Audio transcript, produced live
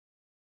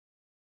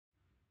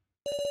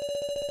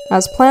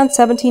As planned,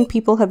 17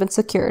 people have been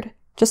secured.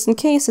 Just in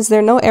case, is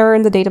there no error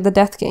in the date of the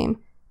death game?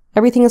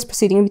 Everything is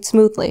proceeding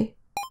smoothly.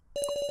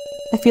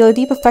 I feel a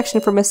deep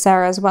affection for Miss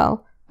Sarah as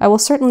well. I will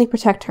certainly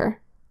protect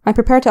her. I'm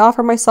prepared to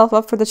offer myself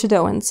up for the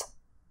Chidoans.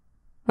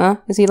 Huh?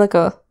 Is he like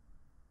a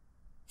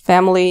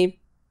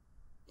family,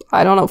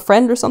 I don't know,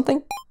 friend or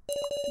something?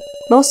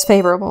 Most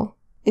favorable.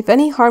 If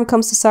any harm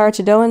comes to Sarah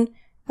Chidoan,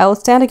 I will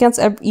stand against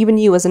even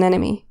you as an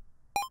enemy.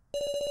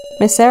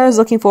 Miss Sarah is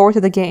looking forward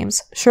to the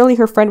games. Surely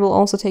her friend will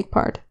also take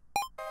part.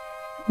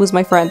 Who's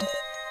my friend?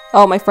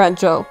 Oh, my friend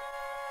Joe.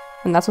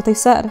 And that's what they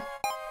said.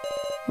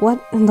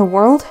 What in the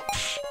world?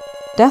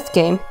 Death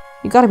game?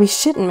 You gotta be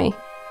shitting me.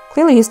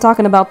 Clearly he's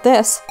talking about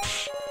this.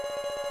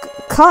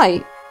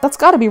 Kai, that's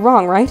gotta be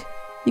wrong, right?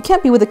 You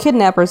can't be with the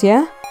kidnappers,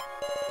 yeah?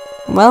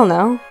 Well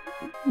now,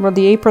 were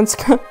the apron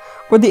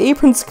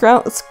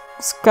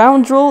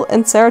scoundrel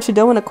and Sarah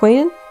Chidoan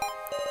acquainted?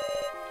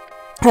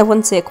 I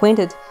wouldn't say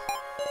acquainted.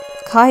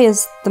 Kai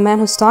is the man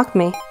who stalked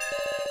me.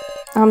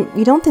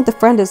 You don't think the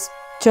friend is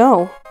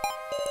Joe?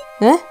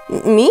 Eh?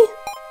 Me?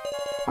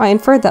 I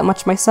inferred that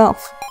much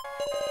myself.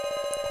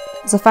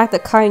 It's the fact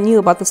that Kai knew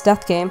about this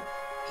death game.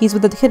 He's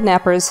with the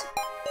kidnappers.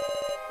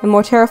 And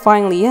more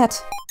terrifyingly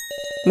yet,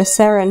 Miss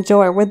Sarah and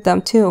Joe are with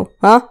them too,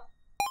 huh?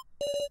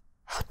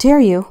 How dare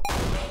you?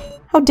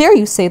 How dare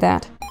you say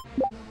that?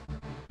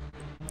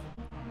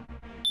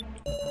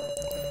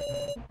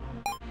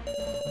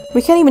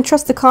 We can't even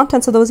trust the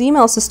contents of those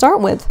emails to start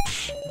with.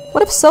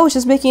 What if So is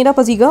just making it up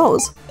as he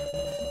goes?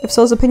 If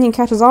So's opinion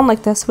catches on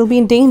like this, we'll be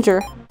in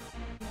danger.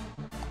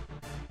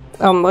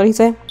 What did he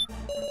say?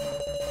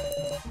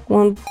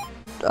 We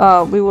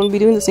wouldn't be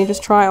doing this dangerous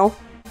trial.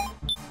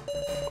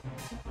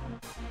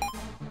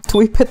 Do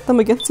we pit them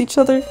against each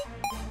other?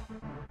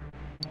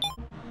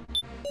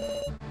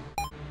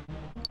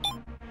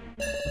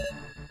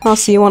 Oh,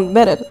 so you won't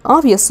admit it.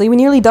 Obviously, we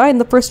nearly died in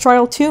the first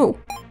trial too.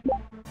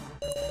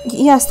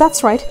 Yes,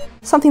 that's right.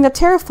 Something that's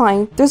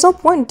terrifying. There's no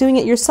point in doing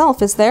it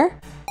yourself, is there?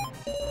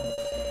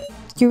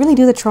 Did you really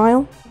do the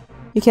trial?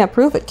 You can't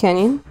prove it, can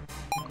you?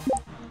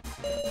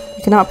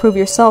 You cannot prove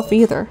yourself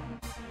either.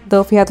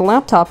 Though if you had the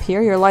laptop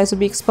here, your lies would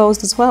be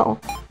exposed as well.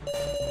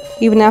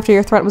 Even after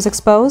your threat was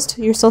exposed,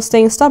 you're still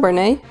staying stubborn,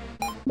 eh?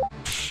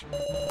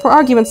 For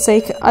argument's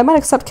sake, I might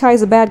accept Kai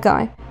as a bad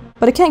guy,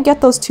 but I can't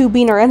get those two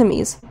being our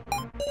enemies.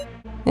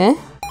 Eh?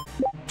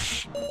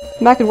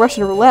 Back in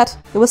Russian roulette,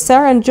 it was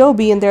Sarah and Joe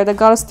being there that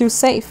got us through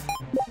safe.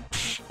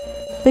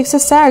 Big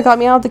Sis Sarah got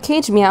me out of the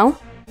cage, meow.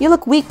 You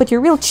look weak, but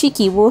you're real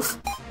cheeky, woof.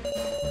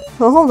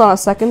 Well, hold on a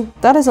second.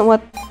 That isn't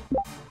what...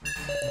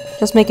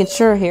 Just making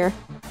sure here.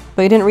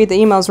 But you didn't read the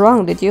emails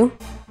wrong, did you?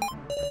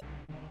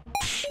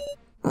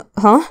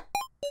 Huh?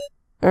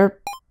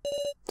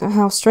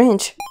 How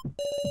strange.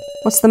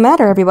 What's the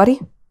matter,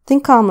 everybody?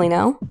 Think calmly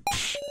now.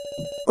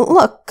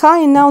 Look, Kai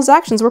and Nao's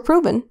actions were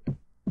proven.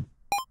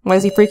 Why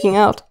is he freaking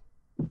out?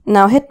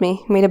 Nao hit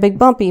me, made a big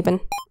bump even.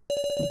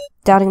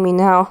 Doubting me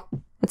now.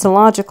 It's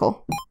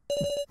illogical.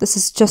 This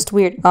is just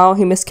weird. Oh,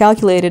 he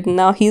miscalculated and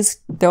now he's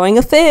throwing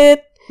a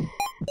fit!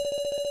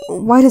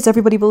 Why does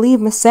everybody believe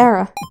Miss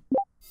Sarah?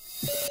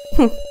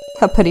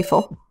 How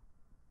pitiful.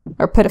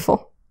 Or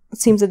pitiful. It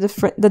seems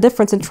the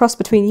difference in trust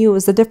between you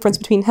is the difference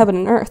between heaven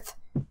and earth.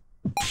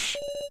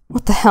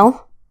 What the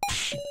hell?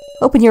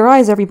 Open your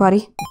eyes,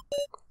 everybody.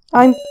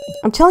 I'm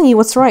telling you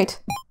what's right.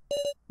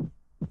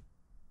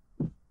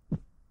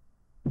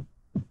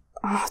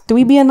 Do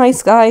we be a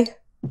nice guy?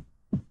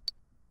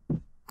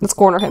 Let's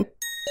corner him.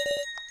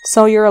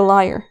 So you're a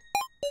liar.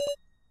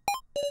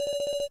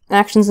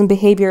 Actions and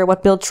behavior are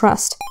what build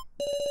trust.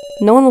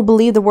 No one will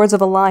believe the words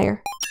of a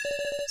liar.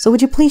 So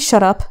would you please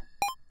shut up?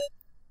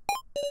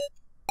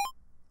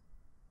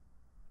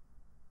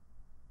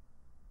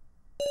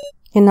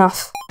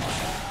 Enough.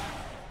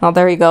 Oh,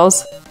 there he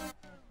goes.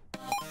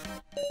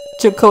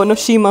 Junko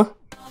Enoshima.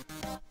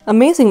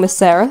 Amazing, Miss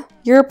Sarah.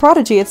 You're a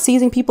prodigy at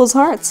seizing people's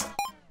hearts.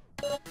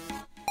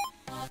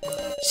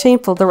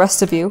 Shameful, the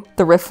rest of you,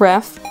 the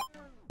riffraff.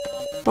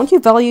 Don't you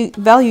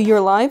value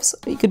your lives?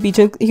 He could be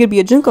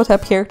a Junko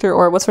type character,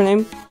 or what's her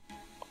name?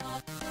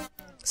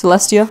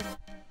 Celestia.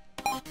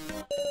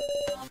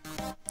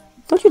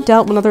 Don't you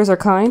doubt when others are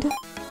kind?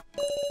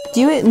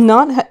 Do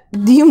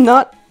you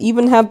not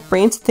even have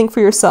brains to think for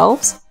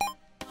yourselves?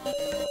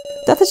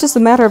 Death is just a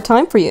matter of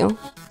time for you.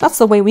 That's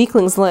the way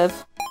weaklings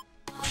live.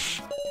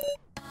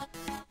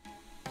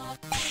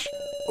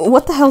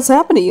 What the hell's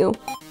happened to you?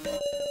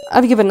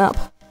 I've given up.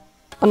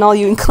 On all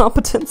you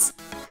incompetents.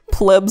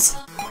 Plebs.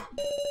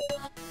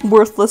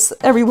 Worthless,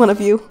 every one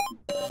of you.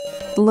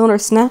 The loner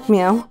snapped,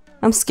 meow.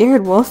 I'm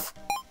scared, Wolf.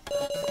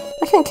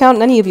 I can't count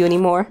on any of you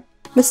anymore.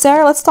 Miss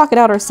Sarah, let's talk it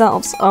out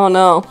ourselves. Oh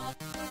no.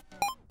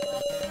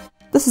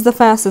 This is the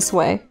fastest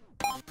way.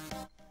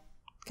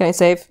 Can I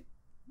save?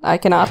 I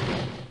cannot.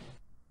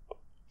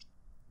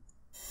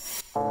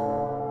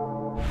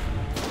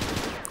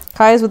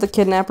 Kai is with the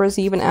kidnappers.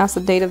 He even asked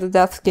the date of the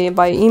death game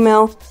by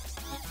email.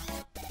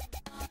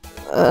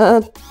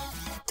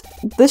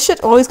 This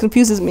shit always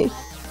confuses me.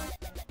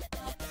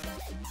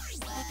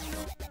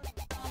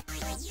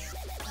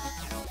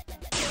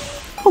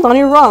 Hold on,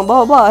 you're wrong,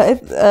 blah blah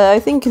blah. I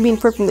think it can be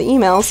inferred from the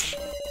emails.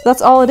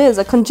 That's all it is,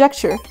 a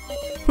conjecture.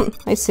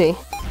 I see.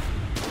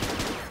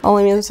 All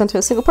emails are sent to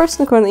a single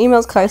person. According to the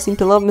emails, Kai seemed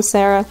to love Miss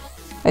Sarah.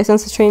 I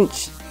sense a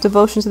strange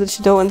devotion to the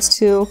Shidoans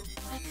too.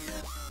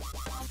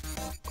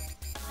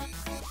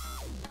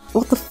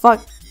 What the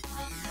fuck?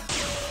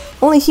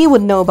 Only he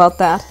would know about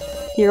that.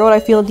 He wrote, I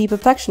feel a deep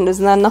affection.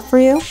 Isn't that enough for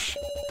you?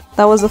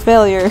 That was a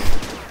failure.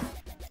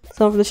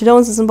 Someone from the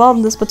Shidoans is involved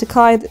in this, but to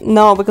Kai,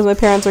 no, because my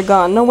parents are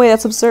gone. No way,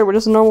 that's absurd. We're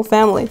just a normal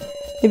family.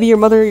 Maybe your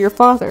mother or your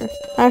father.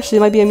 Actually,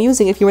 it might be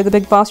amusing if you were the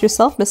big boss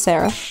yourself, Miss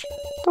Sarah.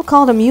 Don't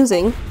call it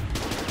amusing.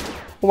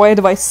 Why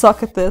do I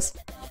suck at this?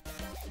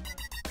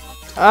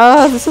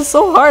 This is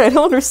so hard. I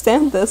don't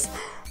understand this.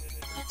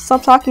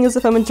 Stop talking as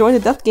if I'm enjoying the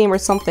death game or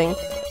something.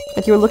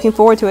 Like you were looking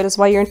forward to it is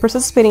why you're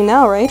participating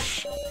now, right?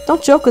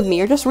 Don't joke with me.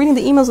 You're just reading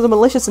the emails with a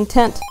malicious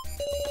intent.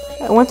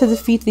 I want to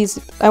defeat these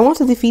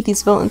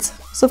villains,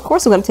 so of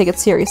course I'm gonna take it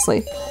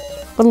seriously.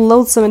 What a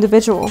loathsome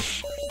individual.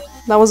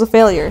 That was a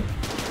failure.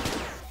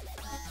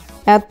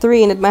 Add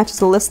 3 and it matches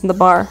the list in the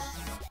bar.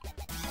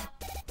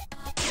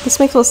 This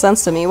makes no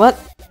sense to me. What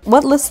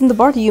list in the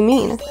bar do you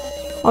mean?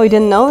 Oh, you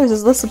didn't know? There's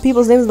this list of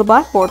people's names on the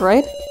blackboard,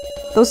 right?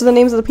 Those are the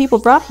names of the people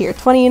brought here,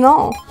 20 in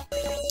all.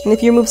 And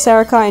if you remove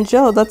Sarah, Kai, and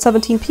Joe, that's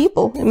 17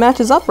 people. It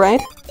matches up,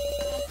 right?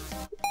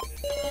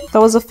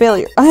 That was a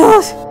failure.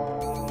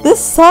 This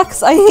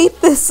sucks! I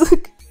hate this!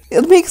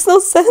 It makes no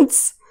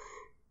sense!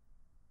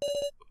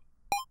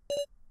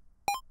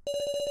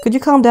 Could you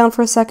calm down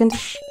for a second?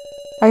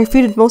 I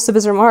refuted most of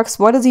his remarks.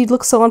 Why does he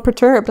look so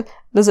unperturbed?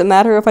 Does it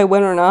matter if I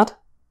win or not?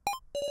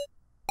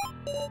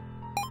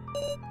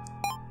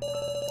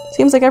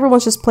 Seems like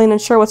everyone's just plain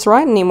unsure what's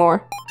right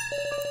anymore.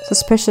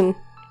 Suspicion.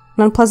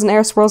 An unpleasant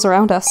air swirls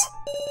around us.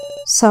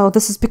 So,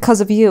 this is because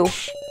of you.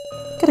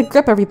 Get a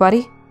grip,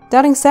 everybody.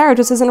 Doubting Sarah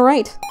just isn't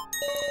right.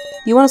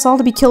 You want us all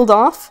to be killed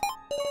off?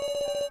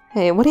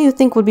 Hey, what do you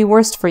think would be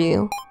worst for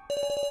you?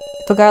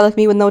 If a guy like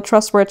me with no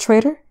trust were a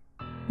traitor?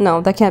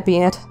 No, that can't be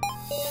it.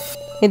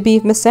 It'd be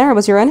if Miss Sarah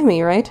was your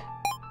enemy, right?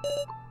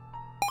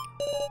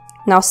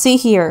 Now see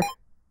here.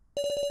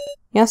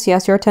 Yes,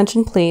 your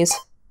attention, please.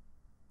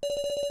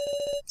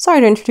 Sorry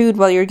to intrude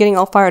while you're getting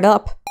all fired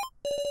up.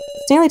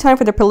 It's nearly time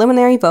for the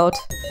preliminary vote.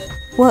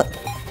 What?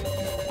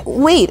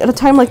 Wait, at a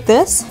time like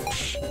this?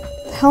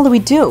 What the hell do we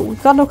do?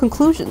 We've got no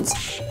conclusions.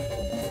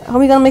 How are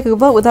we gonna make a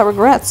vote without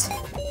regrets?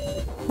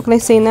 What can I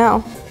say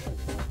now?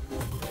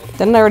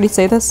 Didn't I already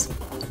say this?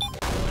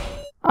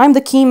 I'm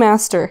the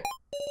Keymaster.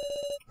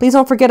 Please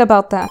don't forget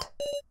about that.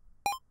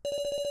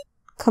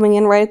 Coming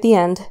in right at the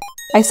end.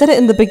 I said it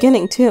in the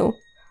beginning, too.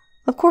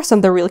 Of course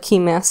I'm the real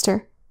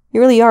Keymaster.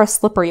 You really are a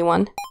slippery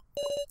one.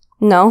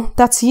 No,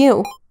 that's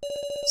you.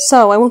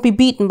 So, I won't be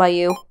beaten by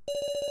you.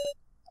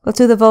 Let's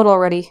do the vote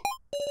already.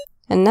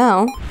 And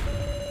now,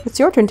 it's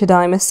your turn to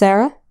die, Miss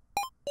Sarah.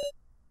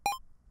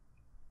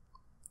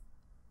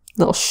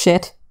 Little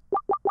shit.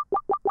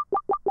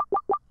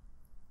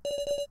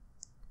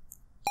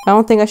 I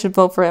don't think I should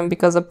vote for him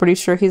because I'm pretty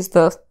sure he's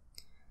the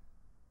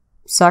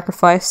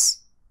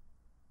sacrifice.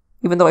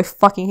 Even though I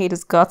fucking hate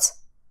his guts.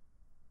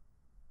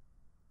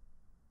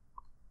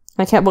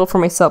 I can't vote for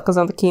myself because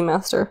I'm the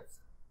Keymaster.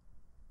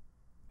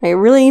 I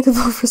really need to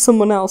vote for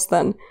someone else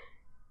then.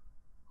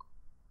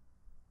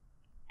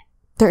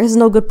 There is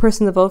no good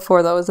person to vote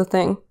for though, is the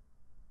thing.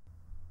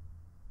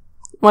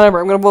 Whatever,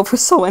 I'm gonna vote for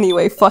So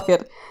anyway, fuck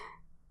it.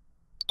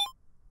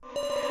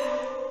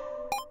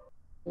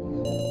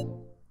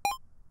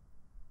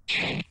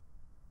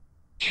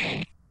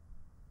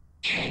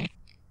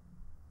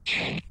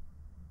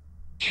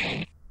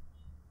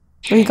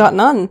 We got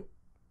none.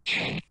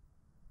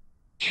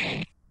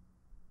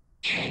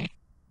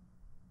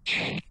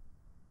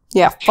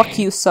 Yeah, fuck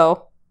you,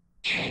 So.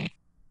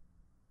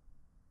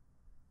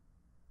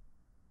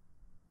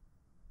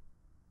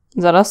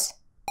 Is that us?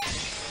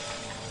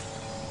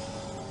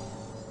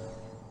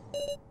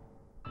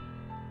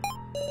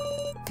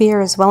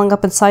 Fear is welling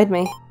up inside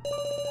me.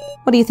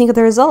 What do you think of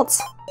the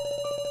results?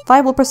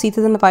 5 will proceed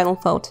to the final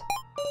vote.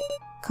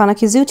 Kana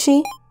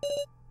Kizuchi,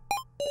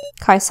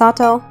 Kai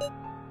Sato,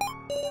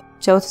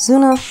 Joe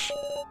Tazuna.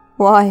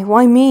 Why?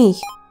 Why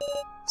me?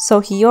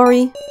 So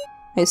Hiyori.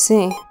 I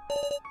see.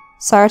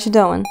 Sarah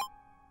Chidoan.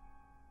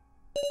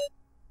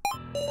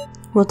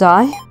 Will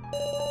die?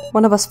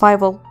 One of us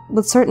 5 will,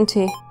 with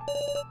certainty.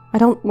 I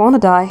don't want to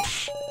die.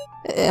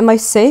 Am I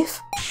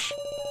safe?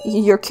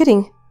 You're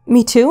kidding.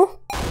 Me too?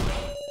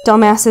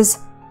 Dumbasses.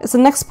 It's the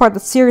next part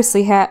that's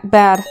seriously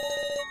bad.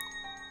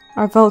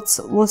 Our votes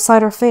will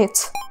decide our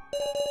fates.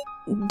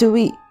 Do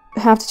we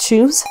have to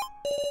choose?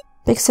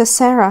 Big Sis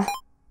Sarah.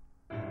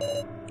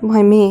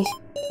 Why me?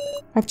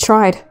 I've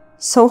tried.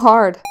 So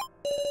hard.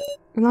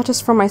 And not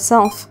just for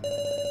myself.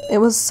 It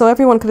was so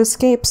everyone could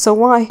escape, so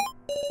why?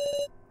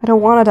 I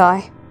don't want to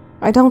die.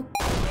 I don't...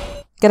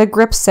 Get a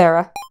grip,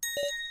 Sarah.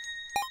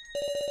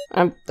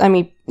 I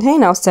mean, hey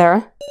now,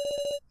 Sarah.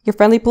 Your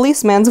friendly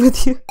policeman's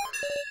with you.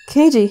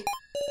 Keiji.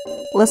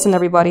 Listen,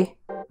 everybody.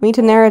 We need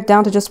to narrow it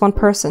down to just one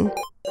person.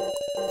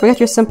 Forget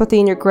your sympathy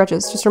and your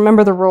grudges. Just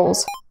remember the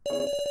rules.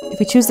 If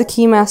we choose the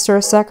Keymaster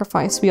as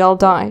sacrifice, we all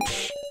die.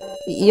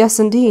 Yes,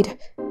 indeed.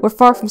 We're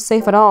far from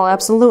safe at all,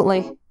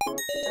 absolutely.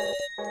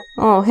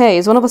 Oh, hey,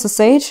 is one of us a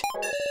sage?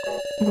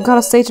 If we've got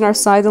a sage on our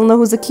side, they'll know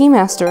who's the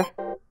Keymaster.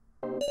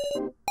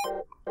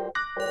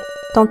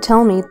 Don't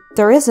tell me.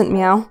 There isn't,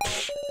 Meow.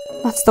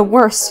 That's the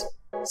worst.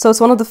 So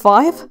it's one of the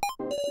 5?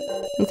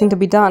 Nothing to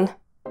be done.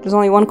 There's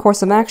only one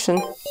course of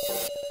action.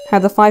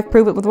 Have the 5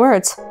 prove it with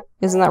words.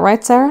 Isn't that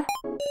right, Sarah?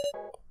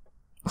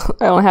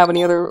 I don't have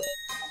any other...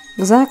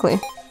 Exactly.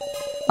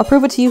 I'll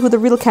prove it to you who the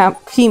real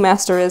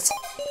Keymaster is.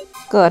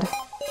 Good.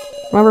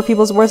 Remember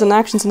people's words and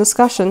actions in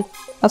discussion.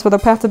 That's where their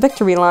path to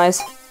victory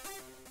lies.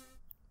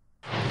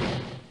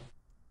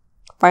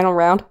 Final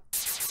round.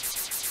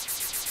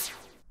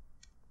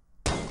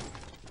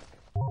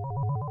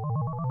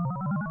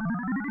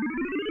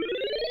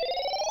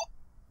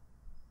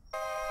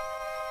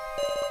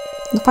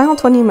 The final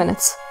 20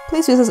 minutes.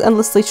 Please use this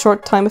endlessly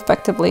short time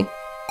effectively.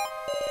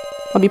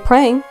 I'll be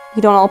praying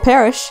you don't all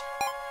perish.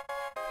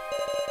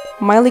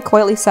 Miley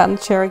quietly sat in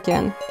the chair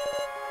again.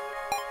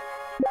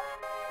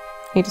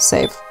 Need to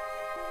save.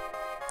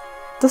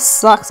 This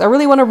sucks. I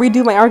really want to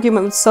redo my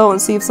argument with So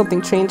and see if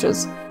something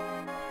changes.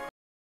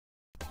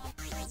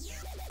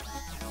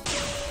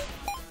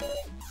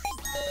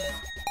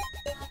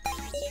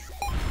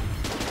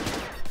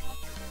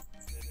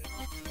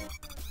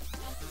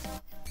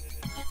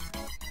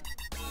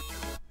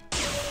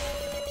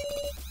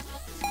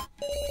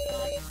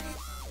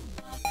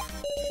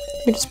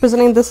 You're just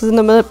presenting this in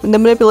a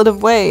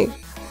manipulative way.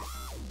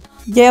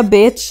 Yeah,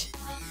 bitch.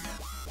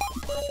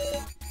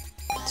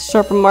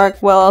 Sharp remark.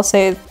 Well, I'll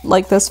say it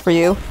like this for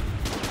you.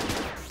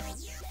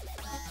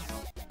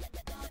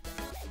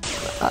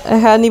 I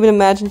hadn't even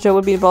imagined Joe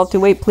would be involved too.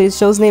 Wait, please.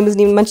 Joe's name isn't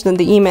even mentioned in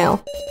the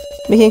email.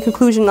 Making a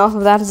conclusion off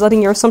of that is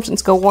letting your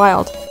assumptions go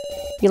wild.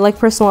 You like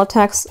personal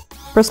attacks,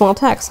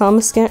 huh,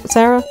 Miss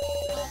Sarah?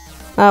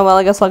 Ah, well,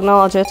 I guess I'll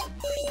acknowledge it.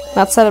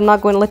 That said, I'm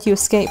not going to let you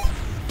escape.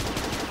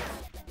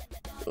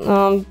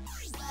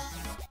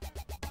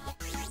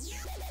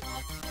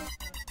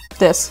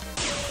 This.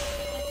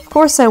 Of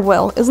course I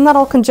will. Isn't that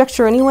all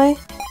conjecture anyway?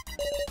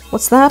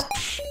 What's that?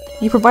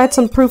 You provide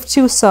some proof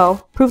too,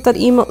 So. Proof that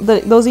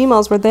those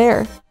emails were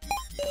there.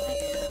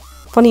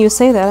 Funny you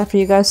say that after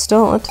you guys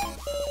stole it.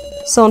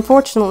 So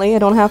unfortunately, I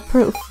don't have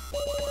proof.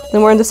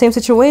 Then we're in the same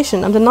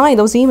situation. I'm denying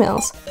those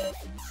emails.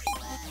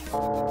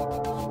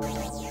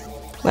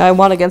 I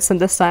won against him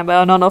this time, but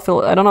I don't know if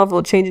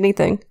it'll change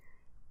anything.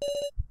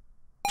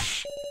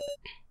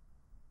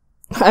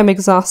 I'm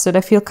exhausted.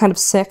 I feel kind of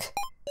sick.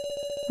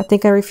 I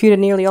think I refuted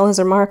nearly all his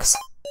remarks.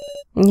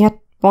 And yet,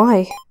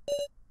 why?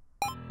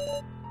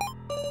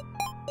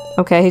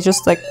 Okay, he's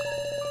just like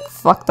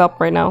fucked up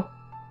right now.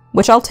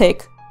 Which I'll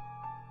take.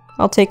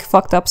 I'll take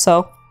fucked up,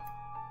 So.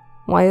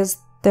 Why is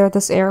there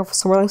this air of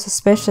swirling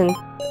suspicion?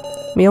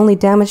 We only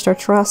damaged our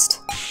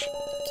trust.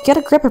 Get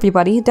a grip,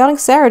 everybody. Doubting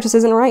Sarah just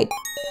isn't right.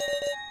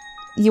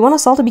 You want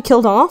us all to be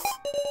killed off?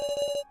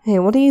 Hey,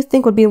 what do you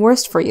think would be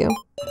worst for you?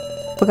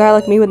 If a guy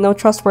like me with no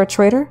trust were a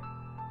traitor?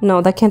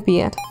 No, that can't be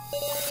it.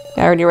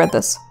 I already read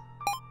this.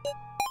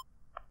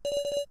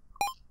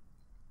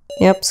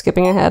 Yep,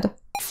 skipping ahead.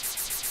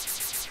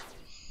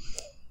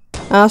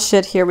 Ah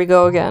shit, here we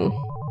go again.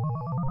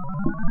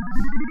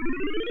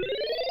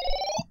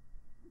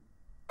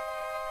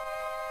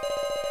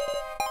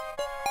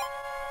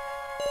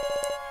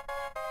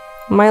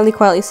 Miley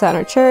quietly sat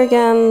in her chair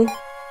again.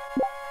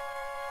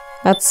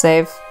 Let's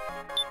save.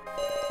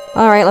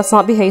 Alright, let's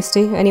not be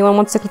hasty. Anyone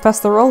wants to confess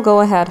the role, go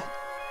ahead.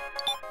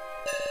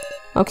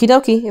 Okie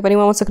dokie, if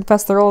anyone wants to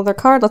confess the role of their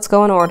card, let's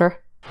go in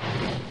order.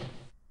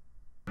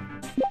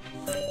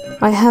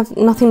 I have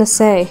nothing to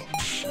say.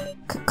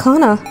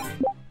 Kana!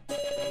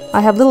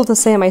 I have little to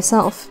say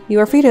myself. You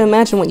are free to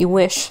imagine what you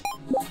wish.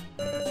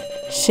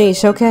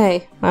 Sheesh,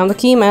 okay. I'm the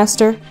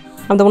Keymaster.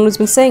 I'm the one who's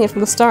been saying it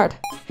from the start.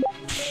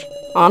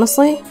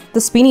 Honestly,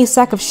 this beanie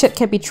sack of shit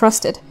can't be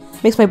trusted.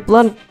 Makes my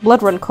blood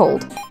run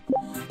cold.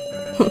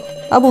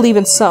 I believe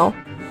in So.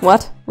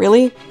 What?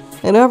 Really?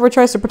 And whoever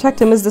tries to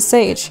protect him is the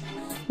Sage.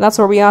 That's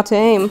where we ought to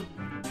aim.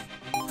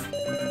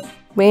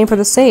 We aim for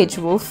the Sage,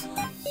 Wolf.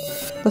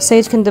 The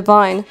Sage can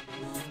divine.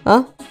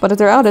 Huh? But if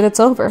they're outed, it's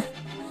over.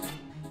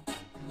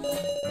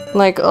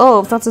 Like,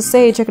 oh, if that's a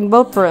Sage, I can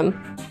vote for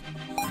him.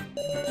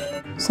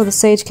 So the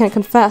Sage can't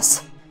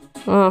confess.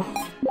 Oh.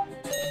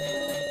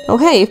 Oh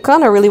hey, if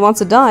Kana really wants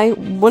to die,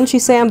 wouldn't she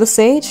say I'm the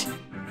Sage?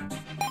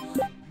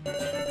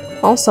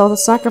 Also, the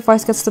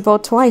sacrifice gets to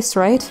vote twice,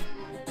 right?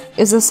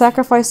 Is the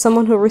sacrifice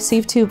someone who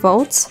received 2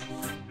 votes?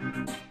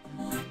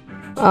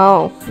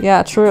 Oh,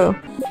 yeah, true.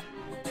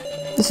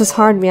 This is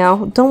hard,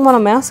 Meow. Don't want to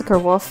massacre,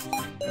 Wolf.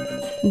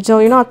 Joe,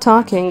 you're not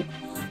talking.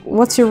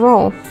 What's your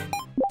role?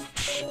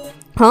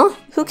 Huh?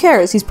 Who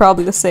cares? He's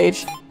probably the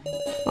Sage.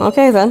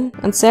 Okay then.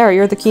 And Sarah,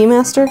 you're the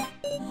Keymaster?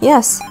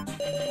 Yes.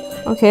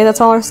 Okay,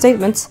 that's all our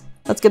statements.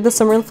 Let's give this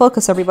some real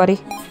focus, everybody.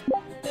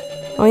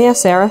 Oh yeah,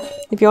 Sarah.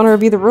 If you want to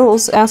review the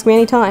rules, ask me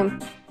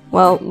anytime.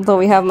 Well, though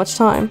we have much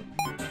time.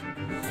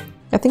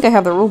 I think I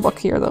have the rulebook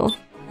here, though.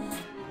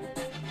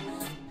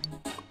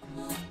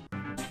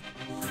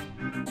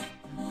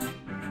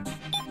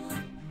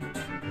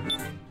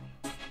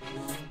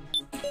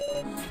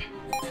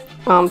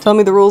 Tell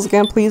me the rules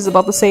again, please,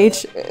 about the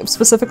sage.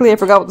 Specifically, I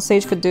forgot what the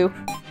sage could do.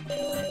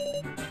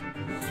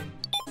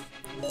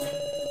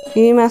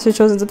 Game Master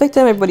chosen as a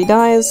victim, everybody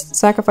dies.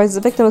 Sacrifices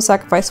a victim, a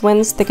sacrifice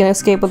wins. They can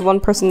escape with one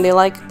person they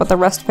like, but the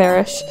rest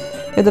perish.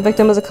 If the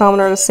victim is a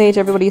commoner or the sage,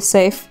 everybody is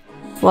safe.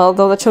 Well,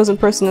 though the chosen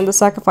person and the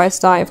sacrifice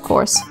die, of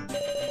course.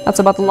 That's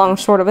about the long and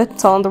short of it.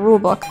 It's all in the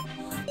rulebook.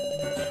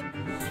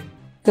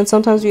 Can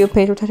sometimes view a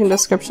page protecting the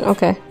description.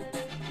 Okay.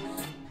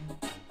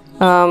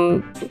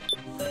 Yeah,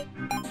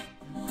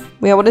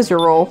 what is your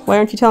role? Why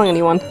aren't you telling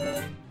anyone?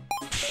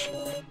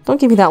 Don't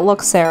give me that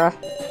look, Sarah.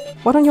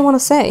 What don't you want to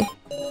say?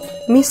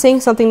 Me saying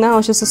something now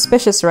is just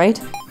suspicious,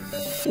 right?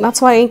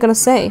 That's why I ain't gonna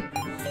say.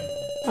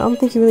 I don't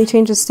think you really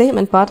changed his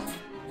statement, but...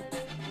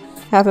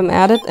 Have him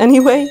add it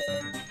anyway?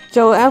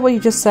 Joe, add what you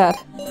just said.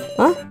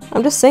 Huh?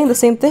 I'm just saying the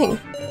same thing.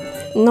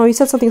 No, he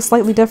said something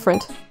slightly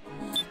different.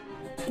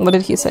 What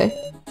did he say?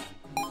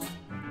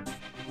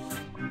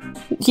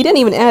 He didn't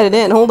even add it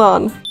in, hold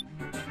on.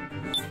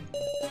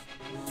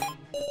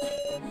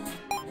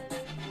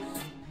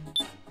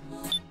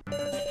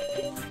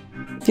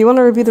 If you want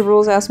to review the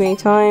rules, ask me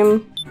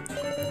anytime.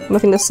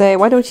 Nothing to say.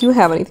 Why don't you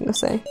have anything to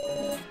say?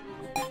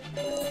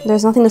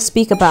 There's nothing to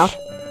speak about.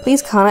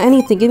 Please, Kana,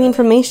 anything. Give me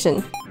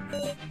information.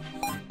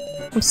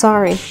 I'm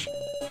sorry.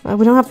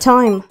 We don't have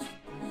time.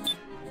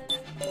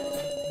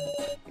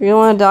 You don't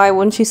want to die,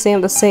 wouldn't you say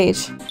I'm the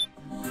sage?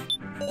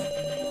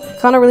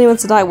 Kana really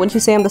wants to die, wouldn't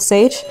you say I'm the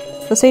sage?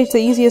 The sage, the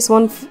easiest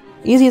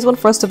one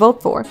for us to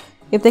vote for.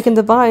 If they can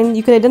divine,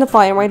 you can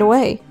identify him right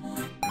away.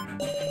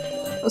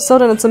 So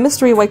then it's a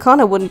mystery why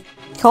Kana wouldn't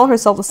call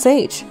herself the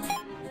sage.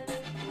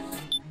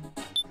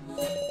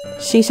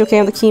 Sheesh, okay,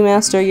 I'm the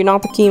Keymaster. You're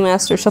not the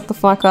Keymaster. Shut the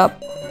fuck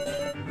up.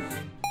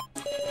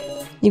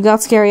 You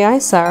got scary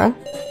eyes, Sarah.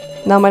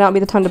 Now might not be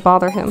the time to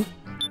bother him.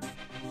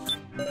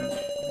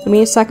 The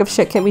meanest sack of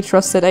shit can't be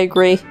trusted, I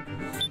agree.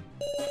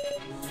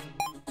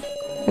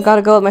 I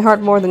gotta go with my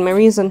heart more than my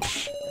reason.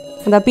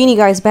 And that beanie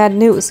guy's bad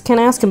news. Can't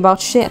ask him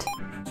about shit.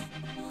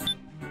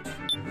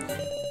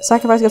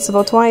 Sacrifice gets to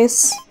vote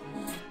twice.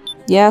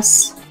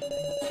 Yes.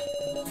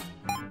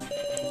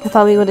 I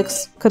thought we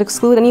could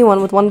exclude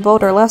anyone with one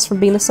vote or less from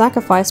being the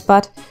sacrifice,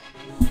 but...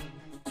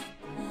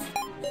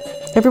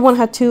 everyone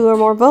had 2 or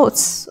more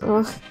votes.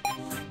 Ugh.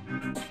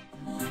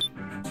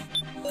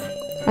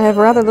 I have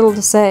rather little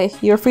to say.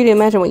 You are free to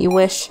imagine what you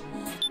wish.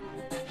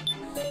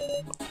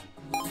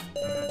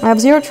 I have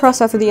 0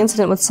 trust after the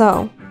incident with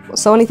So.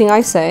 So anything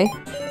I say...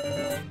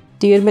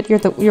 Do you admit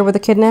you're with the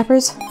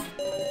kidnappers?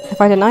 If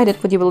I denied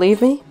it, would you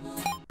believe me?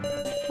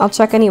 I'll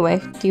check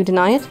anyway. Do you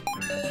deny it?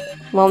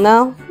 Well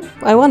now,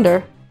 I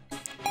wonder.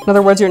 In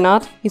other words, you're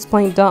not? He's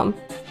playing dumb.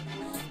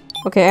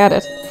 Okay, add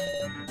it.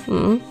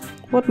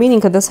 What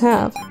meaning could this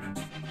have?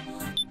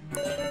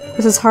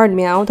 This is hard,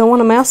 Meow. Don't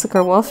want a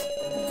massacre, Wolf.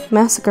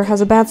 Massacre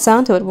has a bad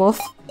sound to it, Wolf.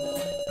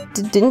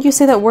 Didn't you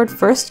say that word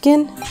first,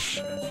 Gin?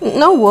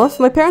 No, Wolf.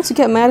 My parents would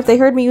get mad if they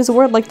heard me use a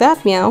word like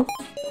that, Meow.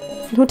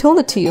 And who told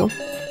it to you?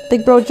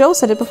 Big Bro Joe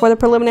said it before the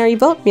preliminary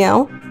vote,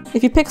 Meow.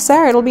 If you pick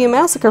Sarah, it'll be a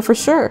massacre for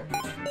sure.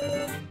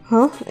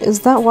 Huh?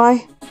 Is that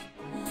why?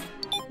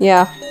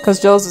 Yeah,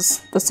 because Joe's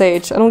is the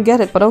sage. I don't get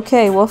it, but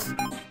okay, Wolf.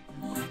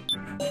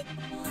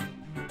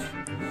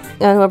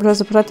 And whoever tries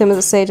to protect him as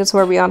a sage, that's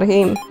where we ought to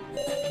aim.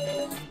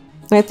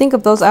 And I think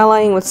of those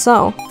allying with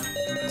So.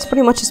 It's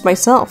pretty much just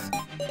myself.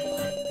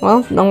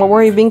 Well, no more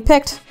worry of being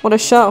picked. What a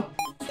show.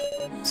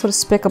 So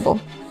despicable.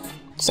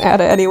 Just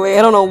add it anyway.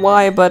 I don't know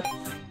why, but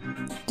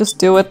just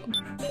do it.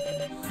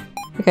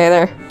 Okay,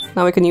 there.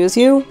 Now we can use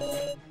you.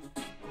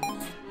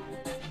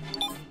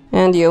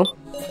 And you.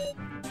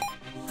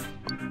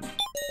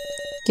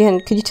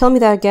 Again, could you tell me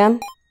that again?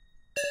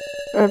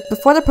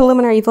 Before the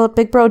preliminary vote,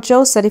 Big Bro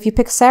Joe said if you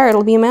pick Sarah,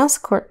 it'll be a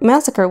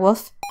massacre,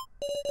 Wolf.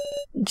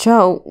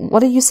 Joe, what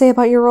did you say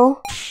about your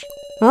role?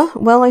 Huh?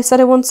 Well, I said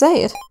I won't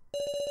say it.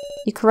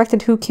 You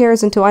corrected who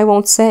cares into I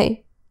won't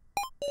say.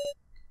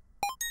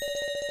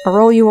 A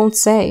role you won't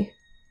say.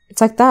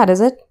 It's like that, is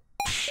it?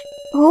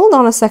 Hold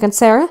on a second,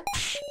 Sarah.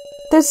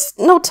 There's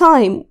no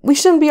time. We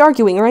shouldn't be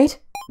arguing, right?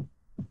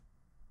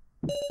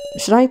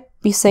 Should I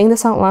be saying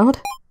this out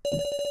loud?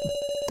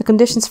 The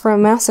conditions for a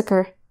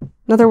massacre.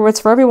 In other words,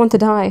 for everyone to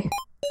die.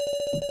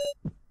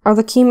 Are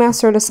the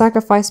Keymaster or the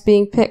sacrifice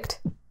being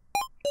picked? And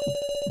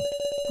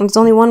there's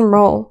only one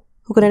role.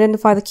 Who can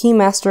identify the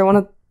Keymaster,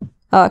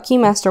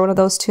 one of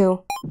those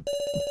 2.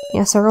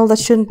 Yes, a role that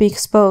shouldn't be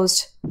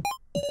exposed.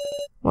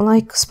 Well, I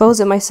expose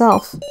it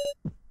myself.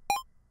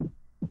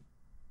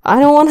 I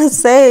don't want to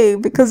say,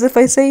 because if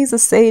I say he's a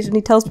sage and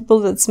he tells people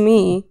that it's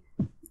me,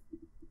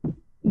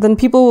 then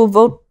people will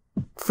vote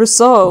for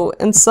So,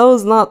 and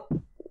So's not...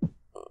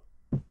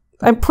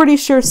 I'm pretty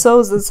sure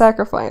So's the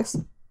sacrifice.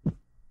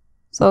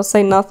 So I'll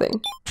say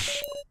nothing.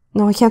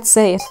 No, I can't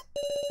say it.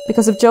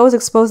 Because if Joe is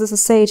exposed as a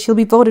sage, he'll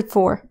be voted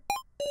for.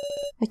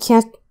 I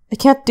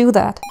can't do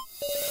that.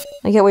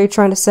 I get what you're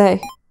trying to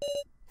say.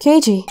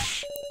 Keiji!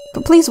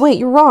 But please wait,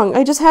 you're wrong.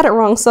 I just had it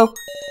wrong, so...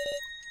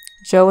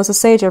 Joe was a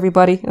sage,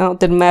 everybody. Oh,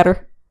 it didn't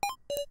matter.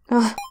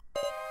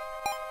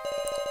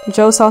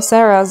 Joe saw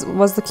Sarah as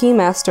was the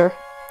Keymaster.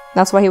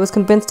 That's why he was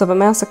convinced of a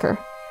massacre.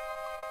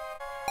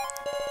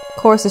 Of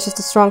course, it's just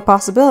a strong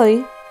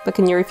possibility, but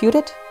can you refute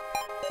it?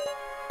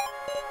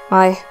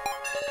 I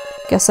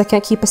guess I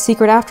can't keep a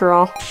secret after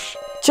all.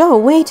 Joe,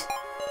 wait!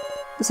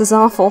 This is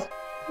awful.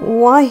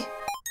 Why?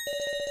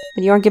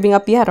 But you aren't giving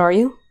up yet, are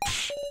you?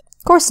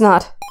 Of course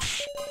not.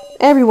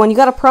 Everyone, you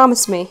gotta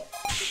promise me.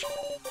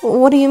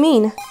 What do you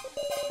mean?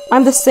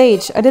 I'm the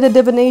sage. I did a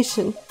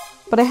divination,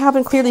 but I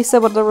haven't clearly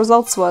said what the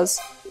results was.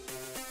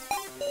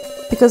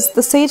 Because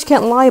the sage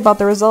can't lie about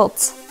the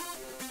results.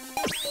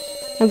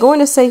 I'm going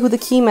to say who the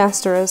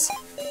Keymaster is.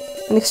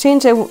 In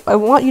exchange, I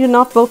want you to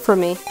not vote for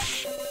me.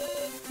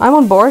 I'm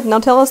on board. Now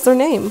tell us their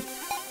name.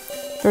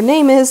 Their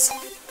name is...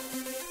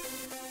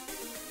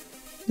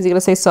 Is he gonna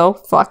say so?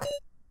 Fuck.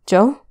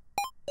 Joe?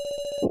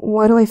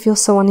 Why do I feel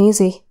so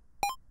uneasy?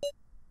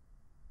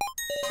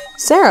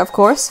 Sarah, of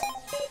course.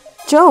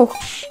 Joe.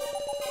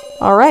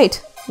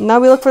 Alright. Now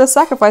we look for the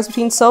sacrifice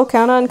between So,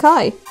 Kana, and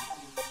Kai.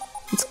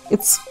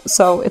 It's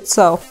so.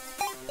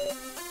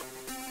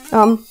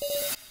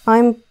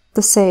 I'm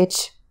the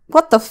sage.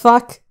 What the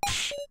fuck?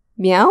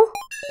 Meow?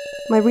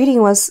 My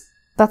reading was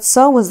that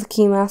So was the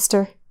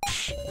Keymaster.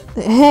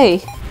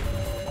 Hey!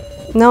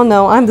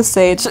 No, I'm the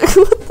sage.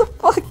 What the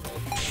fuck?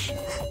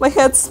 My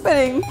head's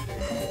spinning.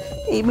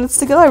 8 minutes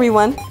to go,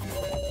 everyone.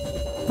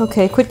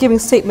 Okay, quit giving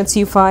statements,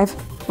 you five.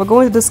 We're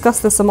going to discuss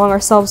this among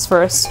ourselves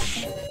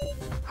first.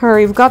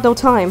 Hurry, we've got no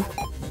time.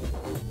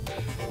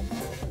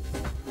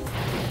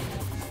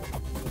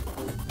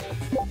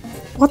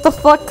 What the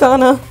fuck,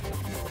 Kana?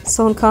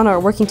 So and Kana are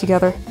working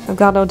together. I've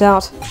got no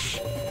doubt.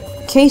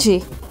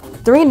 Keiji,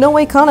 there ain't no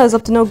way Kana is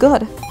up to no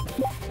good.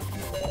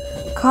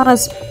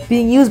 Kana's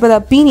being used by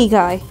that beanie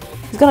guy.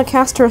 He's gonna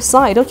cast her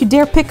aside. Don't you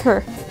dare pick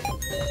her.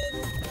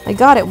 I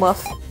got it,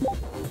 Woof.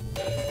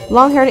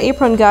 Long-haired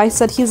apron guy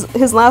said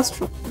his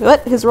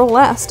role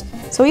last.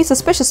 So he's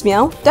suspicious,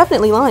 Meow.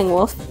 Definitely lying,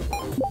 Wolf.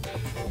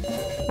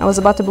 I was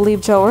about to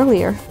believe Joe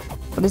earlier.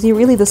 But is he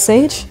really the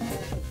sage?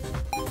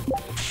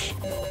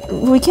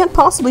 We can't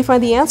possibly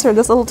find the answer in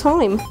this little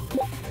time.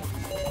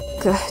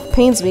 Ugh, it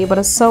pains me, but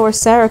as So or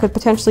Sarah could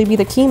potentially be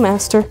the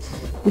Keymaster,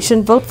 we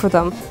shouldn't vote for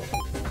them.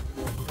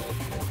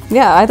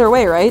 Yeah, either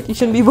way, right? You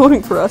shouldn't be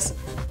voting for us.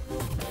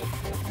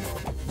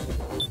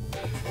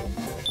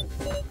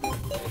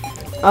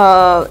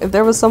 If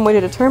there was some way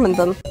to determine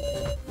them,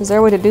 is there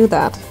a way to do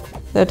that?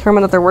 To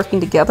determine that they're working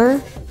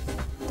together?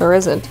 There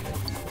isn't.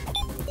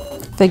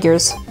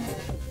 Figures.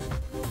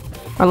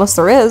 Unless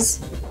there is.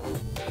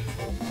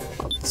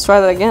 Let's try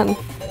that again.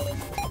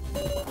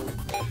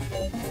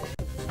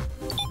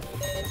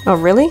 Oh,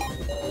 really?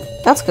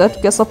 That's good.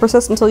 Guess I'll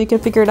persist until you can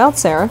figure it out,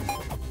 Sarah.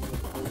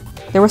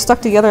 They were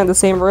stuck together in the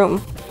same room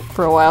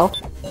for a while.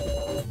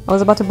 I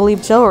was about to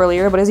believe Joe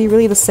earlier, but is he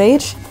really the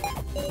sage?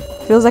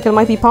 Feels like it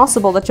might be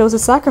possible that Joe's a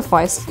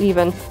sacrifice,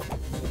 even.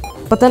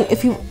 But then,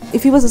 if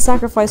he was a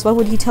sacrifice, why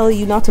would he tell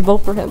you not to vote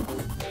for him?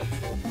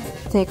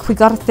 Think. We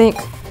gotta think.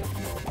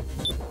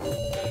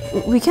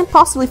 We can't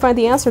possibly find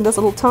the answer in this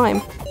little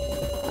time.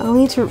 I'll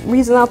need to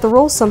reason out the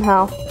roles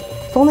somehow.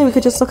 If only we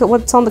could just look at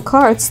what's on the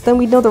cards, then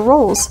we'd know the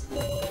roles.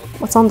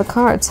 What's on the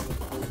cards?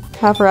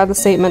 Have her add the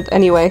statement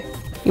anyway,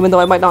 even though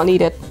I might not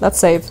need it. That's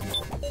saved.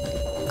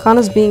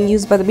 Kana's being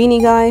used by the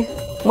beanie guy.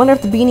 Wonder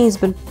if the beanie's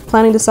been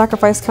planning to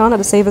sacrifice Kana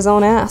to save his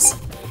own ass.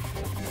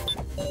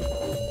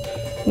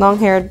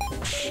 Long-haired.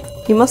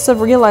 He must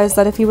have realized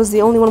that if he was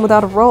the only one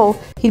without a role,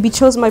 he'd be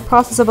chosen by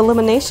process of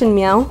elimination,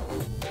 Meow.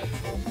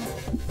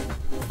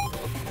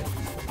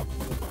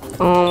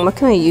 What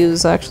can I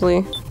use,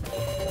 actually?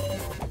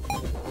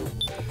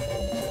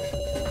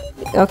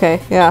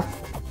 Okay, yeah.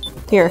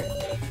 Here.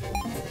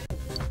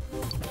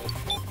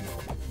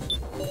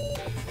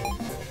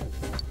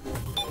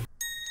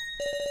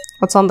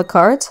 What's on the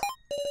cards?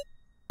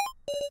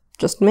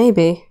 Just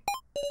maybe.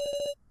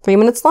 3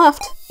 minutes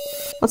left.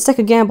 Let's take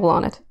a gamble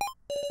on it.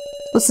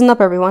 Listen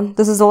up, everyone.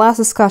 This is the last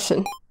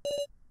discussion.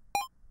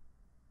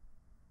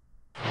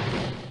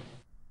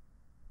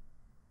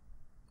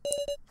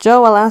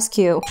 Joe, I'll ask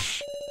you.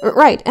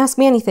 Right, ask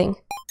me anything.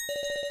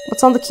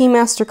 What's on the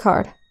Keymaster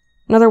card?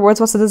 In other words,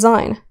 what's the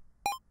design?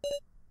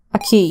 A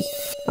key.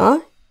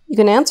 Huh? You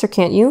can answer,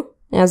 can't you?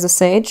 As a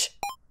sage.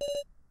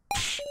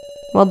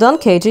 Well done,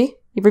 Keiji.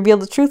 You've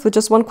revealed the truth with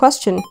just one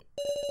question.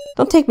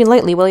 Don't take me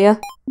lightly, will ya?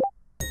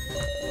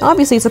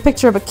 Obviously, it's a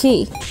picture of a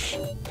key.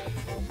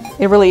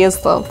 It really is,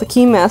 though. The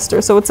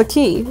Keymaster, so it's a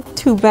key.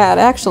 Too bad,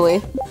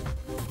 actually.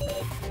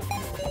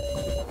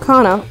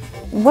 Kana,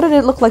 what did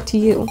it look like to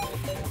you?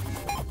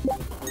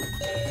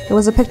 It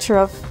was a picture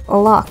of a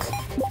lock.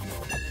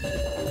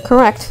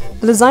 Correct.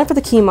 The design for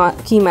the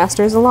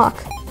Keymaster is a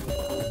lock.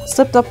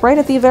 Slipped up right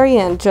at the very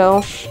end,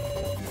 Joe.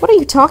 What are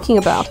you talking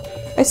about?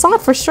 I saw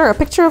it for sure, a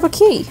picture of a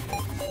key.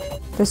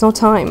 There's no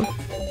time.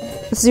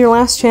 This is your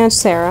last chance,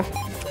 Sarah.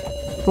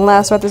 The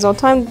last, right? There's no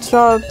time to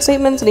draw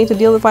statements. I need to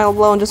deal the final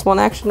blow in just one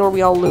action or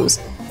we all lose.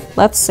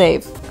 Let's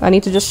save. I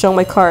need to just show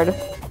my card.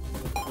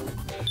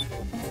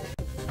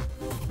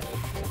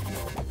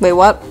 Wait,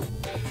 what?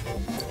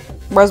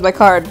 Where's my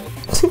card?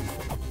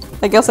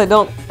 I guess I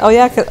don't. Oh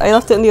yeah, 'cause I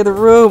left it in the other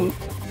room.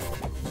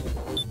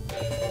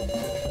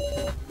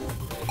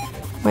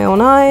 my own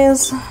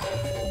eyes.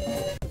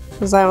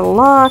 Is that a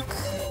lock?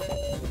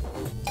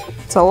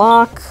 It's a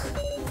lock.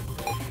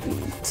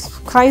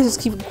 Kai's just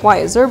keeping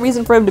quiet. Is there a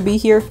reason for him to be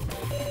here?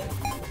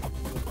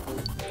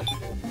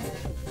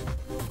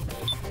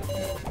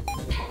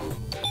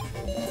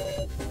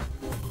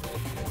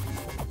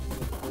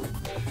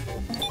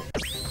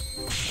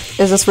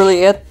 Is this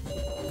really it?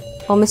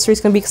 All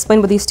mysteries can be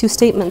explained with these two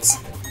statements.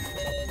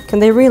 Can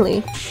they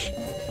really?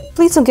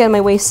 Please don't get in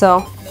my way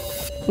so.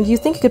 And do you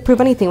think you could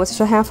prove anything with such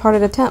a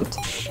half-hearted attempt?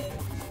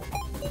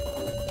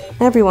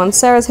 Everyone,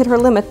 Sarah's hit her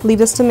limit. Leave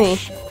this to me.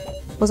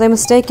 Was I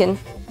mistaken?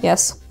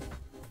 Yes.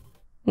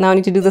 Now I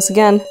need to do this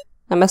again.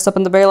 I messed up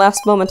in the very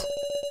last moment.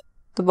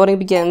 The voting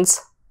begins.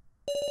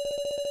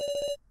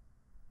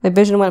 My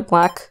vision went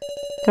black.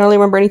 Can hardly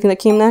remember anything that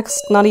came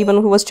next, not even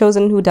who was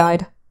chosen and who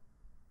died.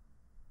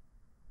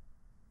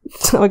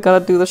 I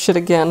gotta do this shit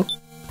again.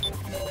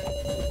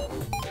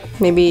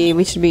 Maybe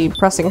we should be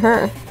pressing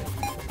her.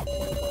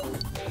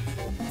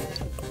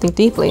 Think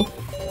deeply.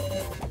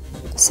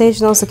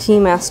 Sage knows the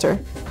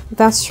Keymaster. If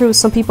that's true,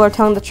 some people are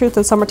telling the truth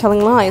and some are telling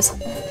lies.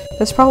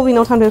 There's probably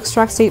no time to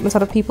extract statements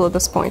out of people at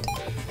this point.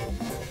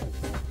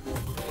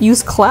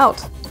 Use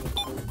clout!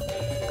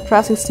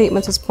 Contrasting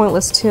statements is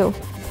pointless too.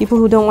 People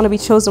who don't want to be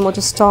chosen will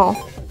just stall.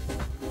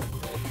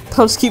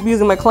 I'll just keep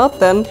using my clout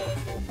then.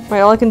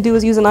 Right, all I can do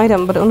is use an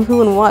item, but on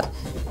who and what?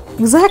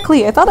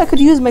 Exactly! I thought I could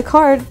use my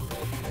card!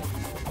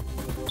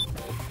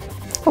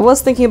 I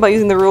was thinking about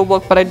using the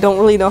rulebook, but I don't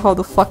really know how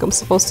the fuck I'm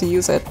supposed to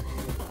use it.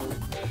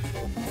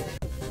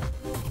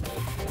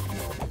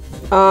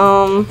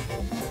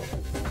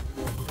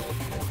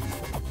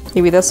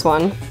 Maybe this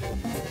one.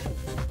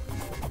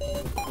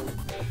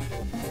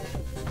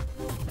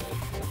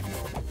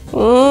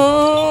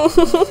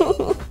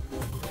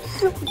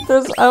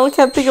 I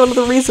can't think of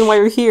another reason why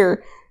you're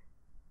here.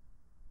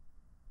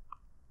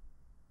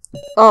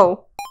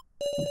 Oh.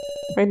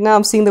 Right now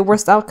I'm seeing the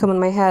worst outcome in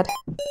my head.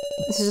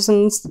 This is just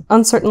an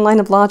uncertain line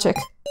of logic.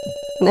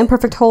 An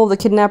imperfect whole of the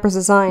kidnapper's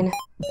design.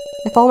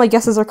 If all my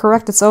guesses are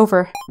correct, it's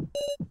over.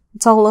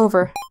 It's all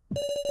over.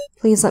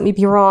 Please let me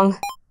be wrong.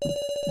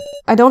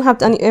 I don't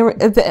have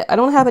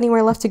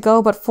anywhere left to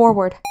go but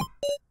forward.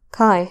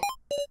 Kai.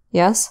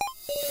 Yes?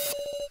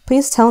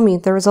 Please tell me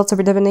the results of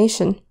your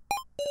divination.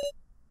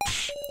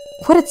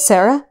 Quit it,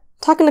 Sarah!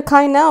 Talking to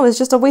Kai now is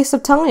just a waste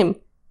of time.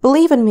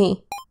 Believe in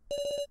me.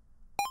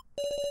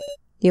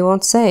 You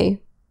won't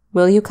say,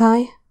 will you,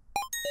 Kai?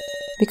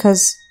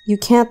 Because you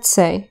can't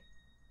say.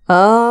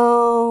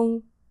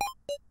 Oh.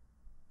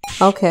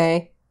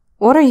 Okay.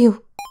 What are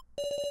you?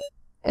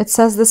 It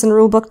says this in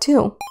rulebook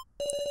too.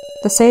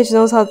 The sage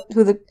knows how do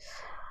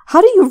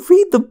you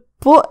read the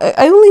book?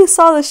 I only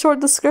saw the short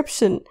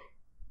description.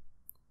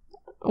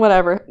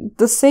 Whatever.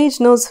 The sage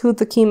knows who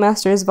the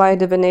Keymaster is via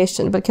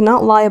divination, but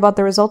cannot lie about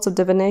the results of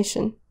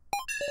divination.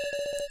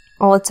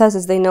 All it says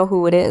is they know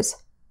who it is.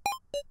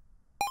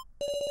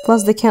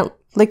 Plus, they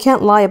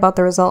can't lie about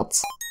the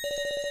results.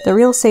 The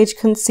real sage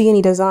couldn't see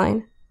any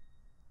design.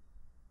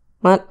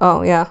 What?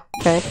 Oh, yeah.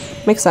 Okay.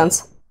 Makes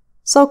sense.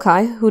 So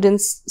Kai, who didn't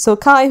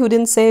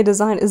say a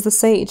design, is the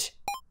sage.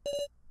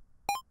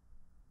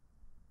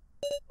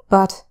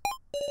 But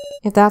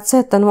if that's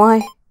it, then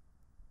why?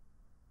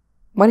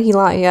 Why did he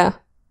lie? Yeah.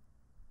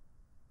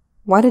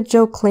 Why did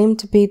Joe claim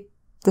to be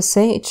the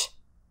sage?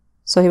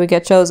 So he would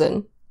get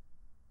chosen,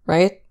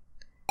 right?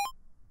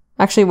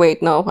 Actually,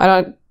 wait, no, I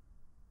don't.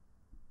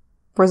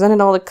 Present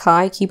it all to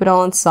Kai, keep it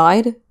all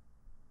inside?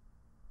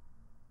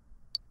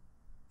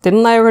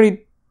 Didn't I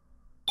already?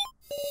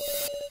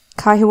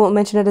 Kai, who won't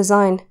mention a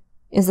design,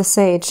 is the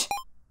sage.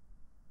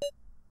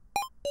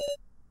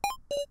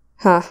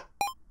 Huh.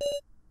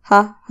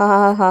 Ha ha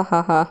ha ha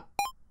ha ha.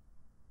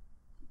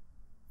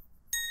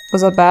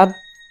 Was that bad?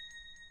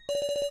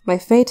 My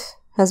fate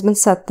has been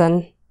set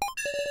then.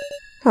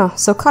 Huh,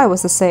 so Kai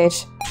was the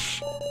sage.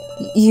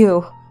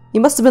 You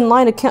must have been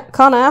lying to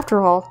Kana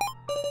after all.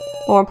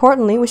 More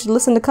importantly, we should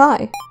listen to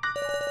Kai.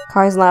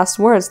 Kai's last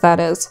words, that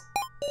is.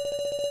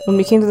 When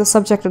we came to the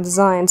subject of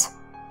designs,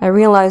 I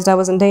realized I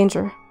was in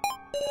danger.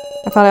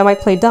 I thought I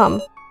might play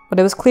dumb, but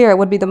it was clear I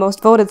would be the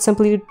most voted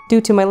simply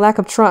due to my lack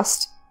of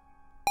trust.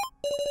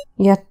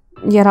 Yet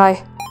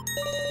I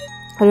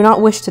do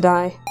not wish to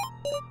die.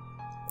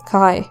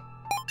 Kai.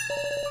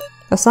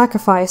 The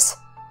sacrifice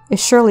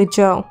is surely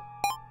Joe.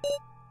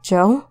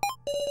 Joe?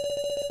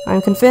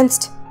 I'm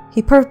convinced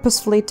he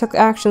purposefully took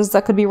actions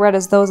that could be read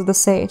as those of the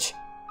sage.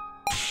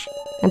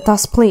 And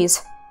thus,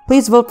 please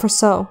vote for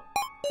So.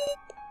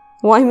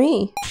 Why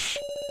me?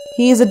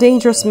 He is a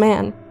dangerous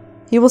man.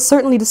 He will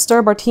certainly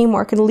disturb our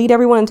teamwork and lead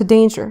everyone into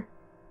danger.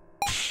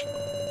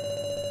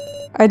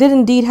 I did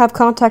indeed have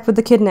contact with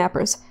the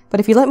kidnappers, but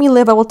if you let me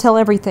live, I will tell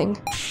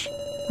everything.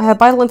 I have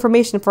vital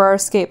information for our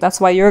escape. That's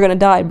why you're gonna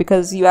die,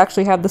 because you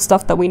actually have the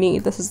stuff that we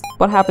need. This is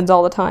what happens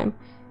all the time.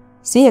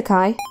 See ya,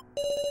 Kai.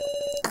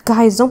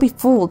 Guys, don't be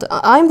fooled.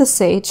 I'm the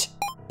sage.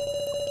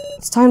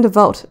 It's time to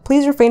vote.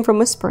 Please refrain from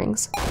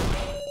whisperings.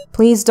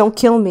 Please don't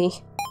kill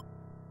me.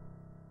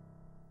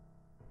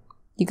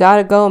 You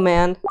gotta go,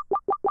 man.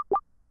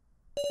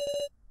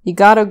 You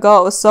gotta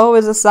go. So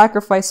is a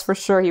sacrifice for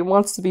sure. He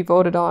wants to be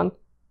voted on.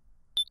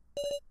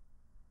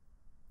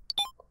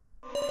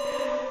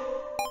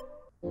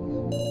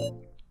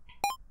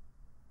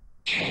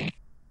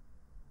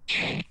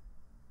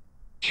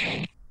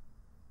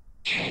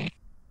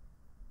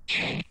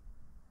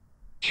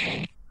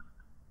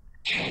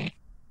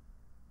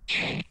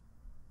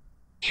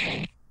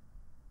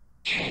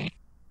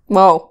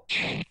 Whoa.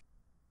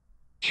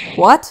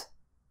 What?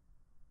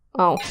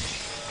 Oh.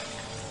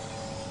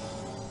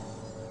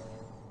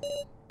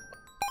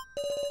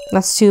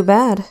 That's too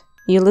bad.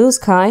 You lose,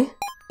 Kai.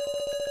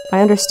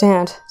 I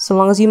understand. So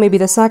long as you may be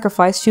the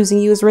sacrifice, choosing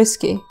you is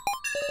risky.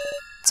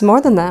 It's more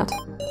than that.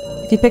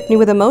 If you picked me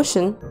with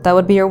emotion, that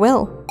would be your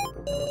will.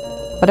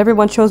 But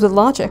everyone chose with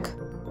logic.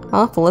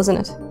 Awful, isn't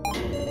it?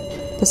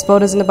 This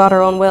vote isn't about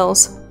our own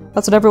wills.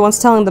 That's what everyone's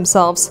telling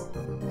themselves.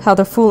 How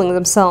they're fooling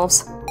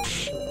themselves.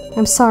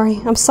 I'm sorry,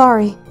 I'm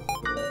sorry.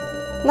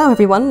 Now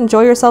everyone,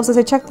 enjoy yourselves as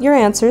I check your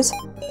answers.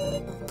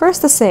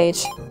 First the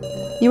sage.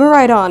 You were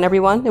right on,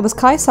 everyone. It was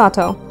Kai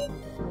Sato.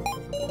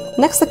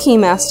 Next the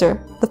Keymaster.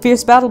 The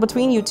fierce battle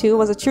between you two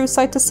was a true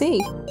sight to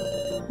see.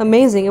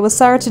 Amazing, it was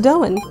Sarah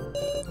Chidoan.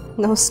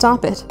 No,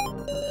 stop it.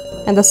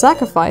 And the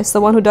sacrifice,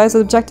 the one who dies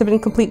with objective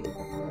incomplete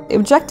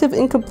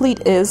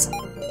is...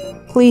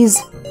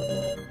 Please.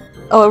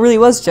 Oh, it really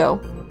was Joe.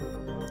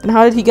 And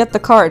how did he get the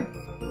card?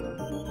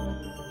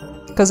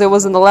 Because it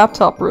was in the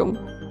laptop room.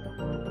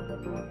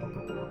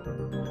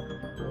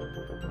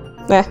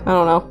 I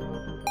don't know.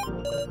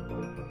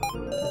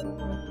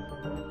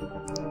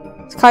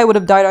 Kai would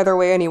have died either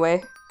way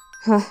anyway.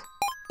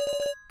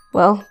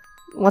 Well,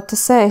 what to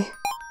say?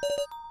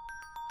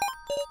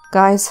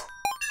 Guys,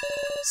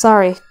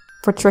 sorry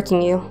for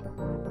tricking you.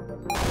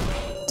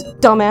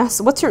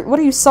 Dumbass, what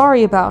are you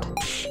sorry about?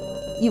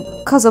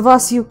 Cause of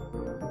us,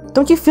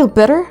 don't you feel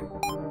bitter?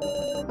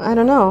 I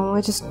don't know,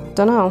 I just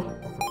don't know.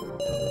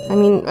 I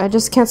mean, I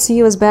just can't see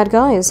you as bad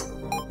guys.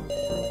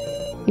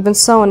 Even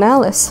so, and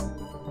Alice.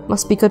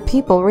 Must be good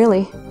people,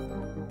 really.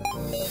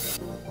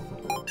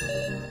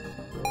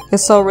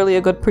 Is So really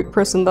a good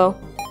person, though?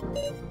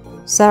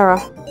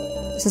 Sarah,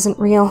 this isn't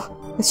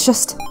real. It's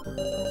just...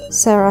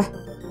 Sarah.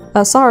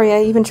 Sorry,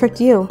 I even tricked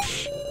you.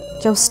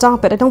 Joe,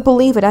 stop it. I don't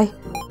believe it.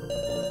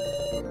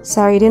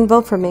 Sarah, you didn't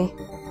vote for me.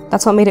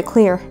 That's what made it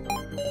clear.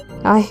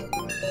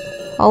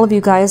 All of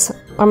you guys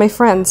are my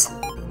friends.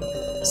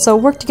 So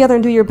work together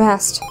and do your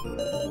best.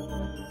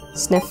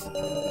 Sniff.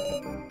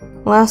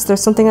 Last,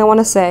 there's something I want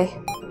to say.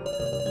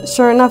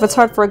 Sure enough, it's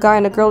hard for a guy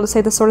and a girl to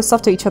say this sort of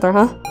stuff to each other,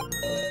 huh?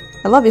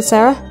 I love you,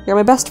 Sarah. You're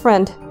my best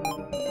friend.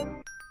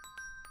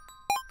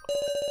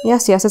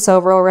 Yes, it's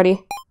over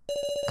already.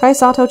 Kai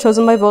Sato,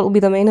 chosen by vote, will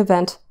be the main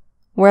event.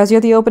 Whereas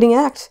you're the opening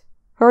act.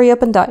 Hurry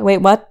up and die. Wait,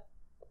 what?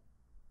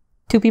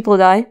 2 people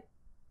die?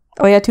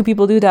 Oh yeah, 2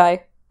 people do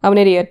die. I'm an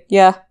idiot.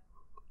 Yeah.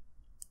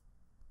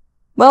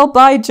 Well,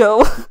 bye,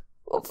 Joe.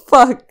 Oh,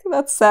 fuck.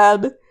 That's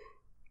sad.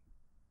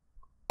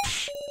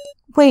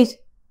 Wait,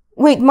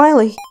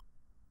 Miley.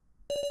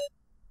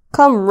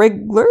 Come,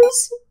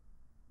 Wrigglers?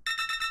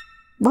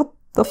 What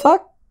the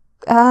fuck?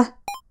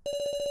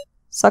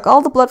 Suck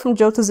all the blood from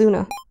Joe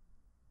Tazuna.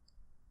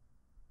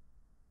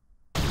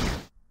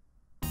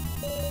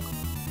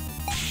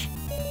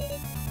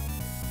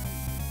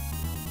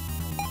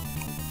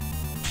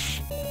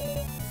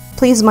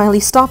 Please, Miley,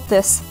 stop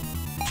this.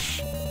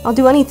 I'll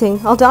do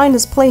anything. I'll die in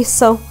his place,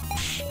 so...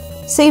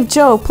 Save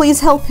Joe. Please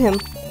help him.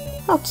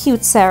 How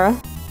cute, Sarah.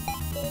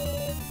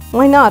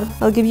 Why not?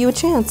 I'll give you a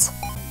chance.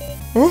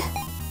 Eh?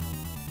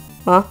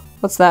 Huh?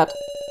 What's that?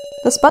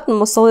 This button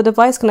will slow the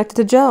device connected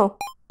to Joe.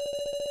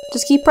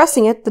 Just keep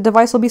pressing it. The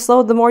device will be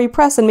slowed the more you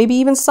press and maybe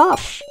even stop.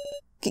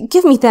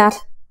 Give me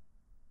that.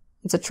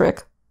 It's a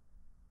trick.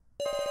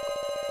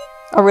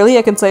 Oh really?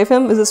 I can save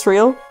him? Is this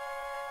real?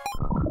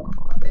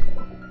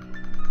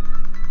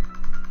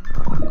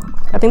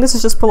 I think this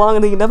is just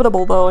prolonging the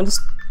inevitable though and just...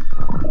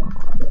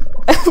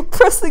 I'm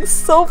pressing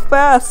so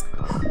fast!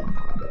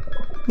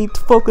 Need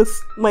to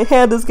focus. My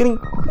hand is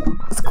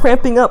it's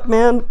cramping up,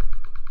 man.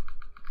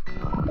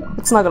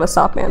 It's not gonna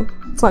stop, man.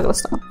 It's not gonna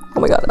stop.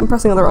 Oh my god, I'm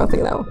pressing on the wrong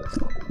thing now.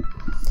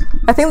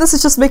 I think this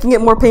is just making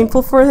it more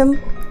painful for him.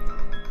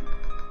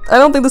 I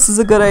don't think this is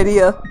a good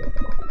idea.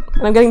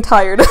 And I'm getting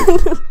tired.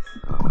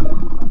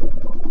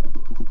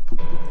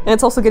 And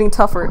it's also getting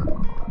tougher.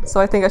 So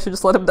I think I should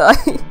just let him die.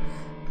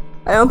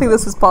 I don't think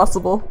this is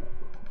possible.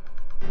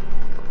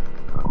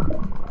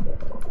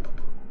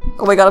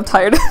 Oh my god, I'm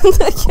tired.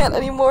 I can't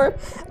anymore.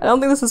 I don't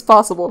think this is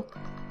possible.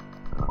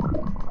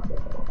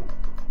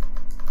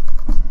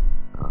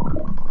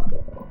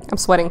 I'm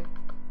sweating.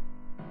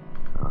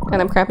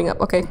 And I'm cramping up.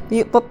 Okay.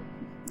 But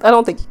I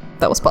don't think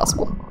that was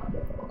possible.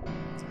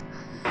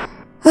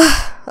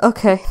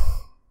 Okay.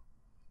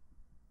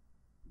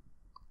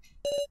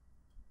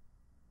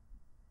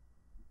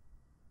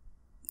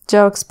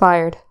 Joe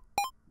expired.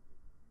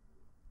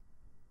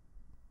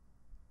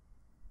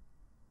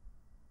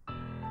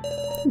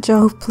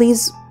 Joe,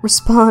 please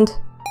respond.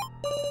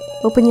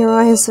 Open your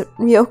eyes.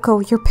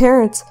 Ryoko, your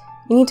parents.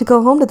 You need to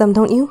go home to them,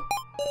 don't you?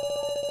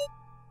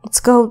 Let's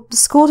go to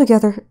school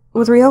together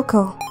with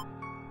Ryoko.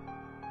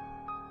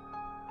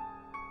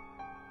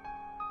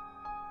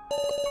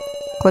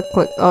 Click,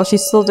 click. Oh,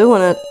 she's still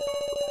doing it.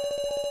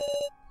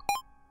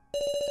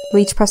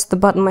 We each press the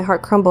button, my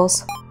heart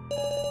crumbles.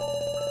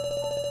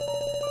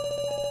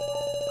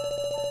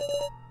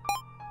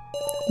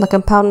 Like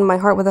I'm pounding my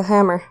heart with a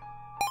hammer.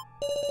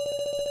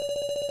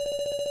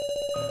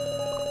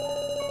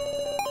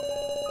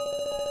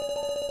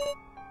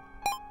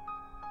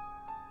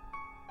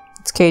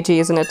 It's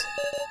KG, isn't it?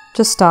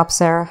 Just stop,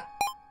 Sarah.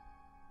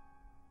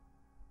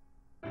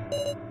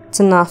 It's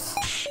enough.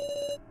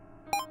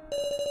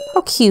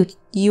 How cute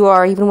you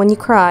are even when you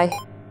cry.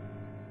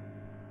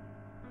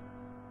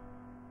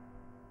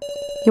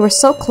 You were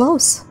so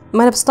close.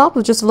 Might have stopped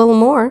with just a little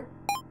more.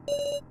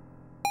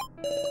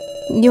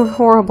 You're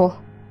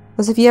horrible.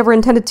 As if you ever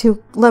intended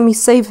to let me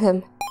save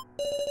him.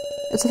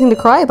 It's nothing to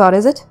cry about,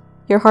 is it?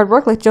 Your hard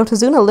work let Joe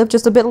Tazuna live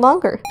just a bit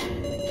longer.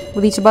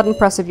 With each button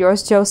press of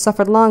yours, Joe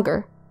suffered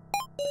longer.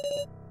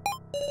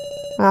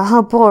 Ah,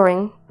 how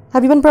boring.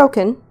 Have you been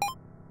broken?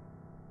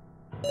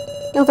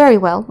 Oh, very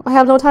well. I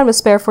have no time to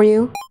spare for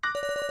you.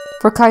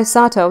 For Kai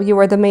Sato, you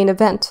are the main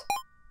event.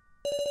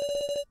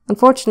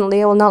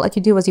 Unfortunately, I will not let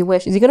you do as you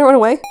wish. Is he gonna run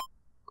away?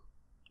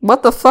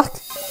 What the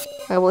fuck?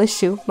 I will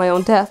issue my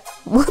own death.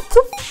 What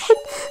the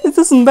fuck is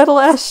this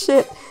metal-ass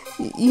shit?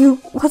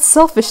 What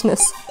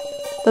selfishness?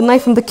 The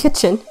knife from the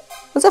kitchen.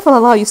 As if I'll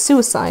allow you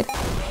suicide.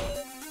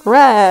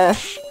 Rah!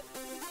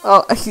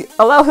 Oh,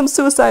 allow him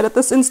suicide at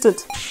this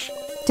instant.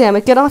 Damn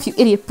it, get off, you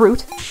idiot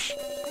brute.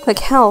 Like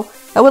hell,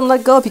 I wouldn't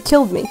let go if you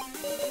killed me.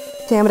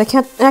 Damn it, I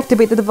can't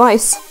activate the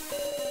device.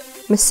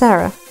 Miss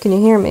Sarah, can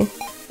you hear me?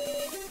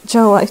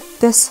 Joe,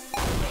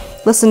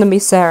 Listen to me,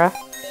 Sarah.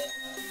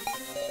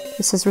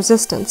 This is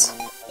resistance.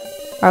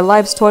 Our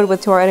lives toyed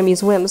with to our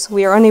enemy's whims,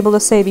 we are unable to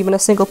save even a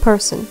single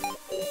person.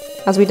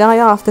 As we die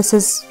off, this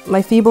is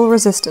my feeble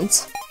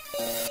resistance.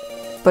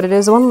 But it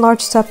is one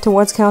large step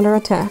towards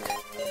counterattack.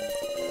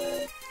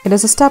 It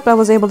is a step I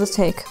was able to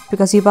take,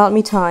 because you bought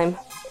me time.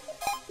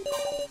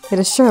 It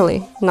is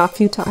surely not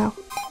futile.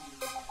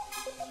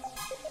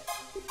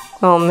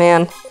 Oh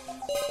man.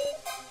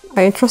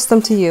 I entrust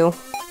them to you.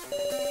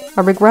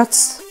 Our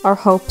regrets, our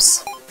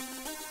hopes.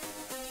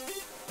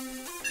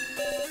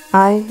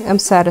 I am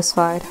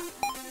satisfied.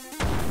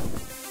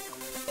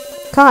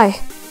 Kai!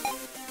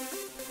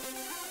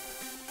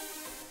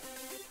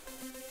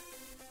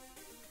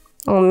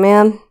 Oh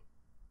man.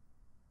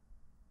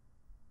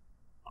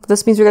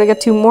 This means we're gonna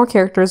get 2 more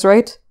characters,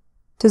 right?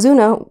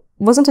 Tazuna,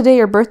 wasn't today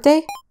your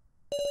birthday?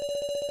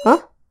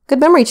 Huh?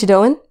 Good memory,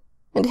 Chidoin.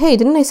 And hey,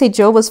 didn't I say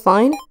Joe was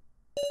fine?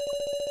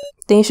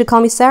 Then you should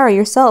call me Sarah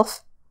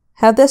yourself.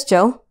 Have this,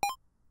 Joe.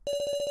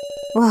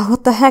 Wow,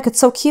 what the heck? It's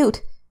so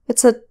cute.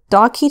 It's a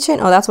dog keychain?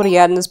 Oh, that's what he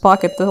had in his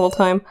pocket the whole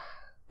time.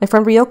 My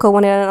friend Ryoko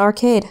won it at an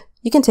arcade.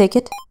 You can take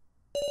it.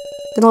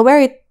 Then I'll wear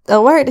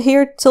it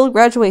here till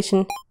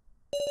graduation.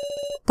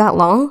 That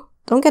long?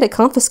 Don't get it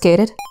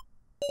confiscated.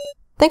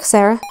 Thanks,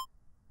 Sarah.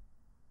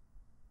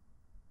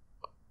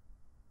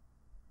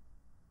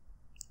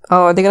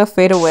 Oh, are they gonna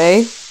fade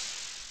away?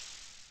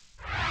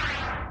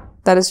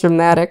 That is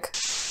dramatic.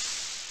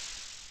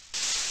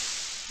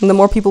 And the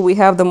more people we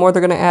have, the more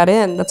they're gonna add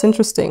in. That's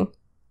interesting.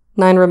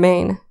 9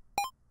 remain.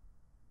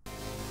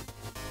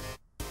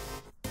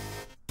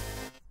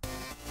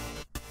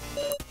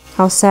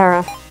 How's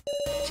Sarah?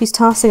 She's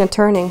tossing and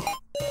turning.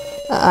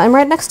 I'm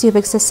right next to you,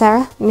 big sis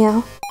Sarah.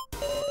 Meow.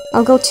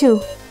 I'll go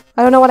too.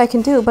 I don't know what I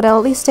can do, but I'll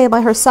at least stay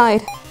by her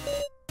side.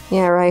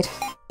 Yeah, right.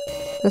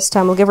 This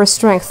time we'll give her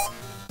strength.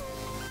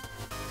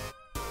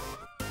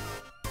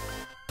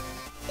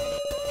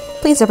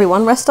 Please,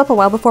 everyone, rest up a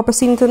while before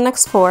proceeding to the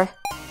next floor.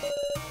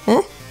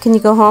 Eh? Can you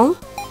go home?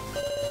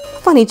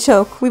 Funny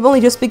joke. We've only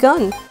just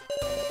begun.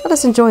 Let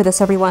us enjoy this,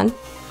 everyone.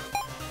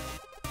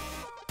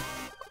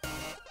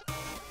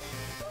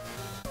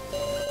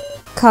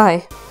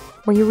 Kai,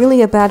 were you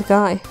really a bad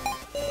guy?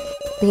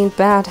 Being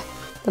bad,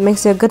 that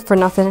makes you a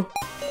good-for-nothing.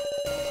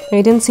 And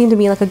he didn't seem to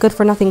me like a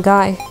good-for-nothing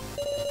guy.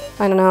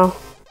 I don't know.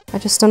 I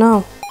just don't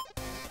know.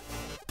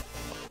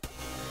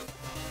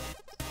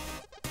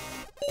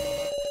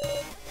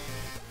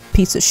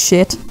 Piece of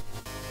shit.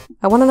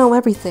 I want to know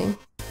everything.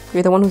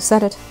 You're the one who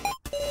said it.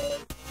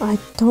 I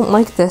don't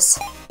like this.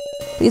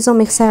 Please don't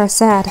make Sarah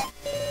sad.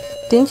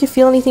 Didn't you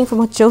feel anything from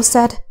what Joe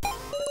said?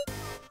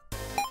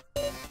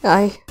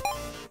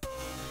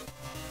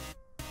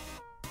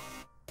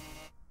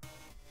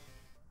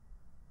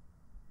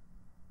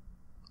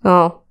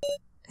 Oh.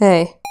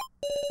 Hey.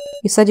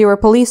 You said you were a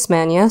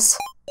policeman, yes?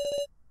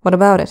 What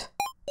about it?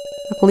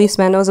 A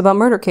policeman knows about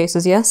murder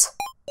cases, yes?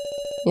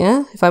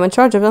 Yeah, if I'm in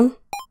charge of them.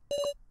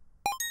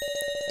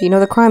 Do you know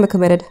the crime I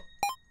committed?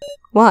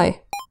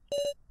 Why?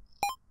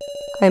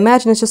 I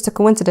imagine it's just a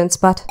coincidence,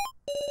 but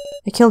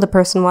I killed a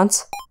person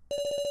once.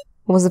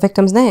 What was the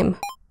victim's name?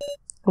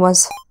 It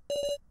was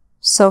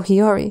So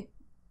Hiyori.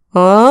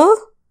 Huh?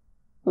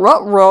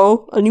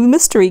 Ruh-roh, a new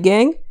mystery,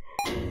 gang.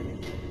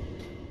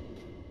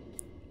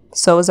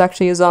 So is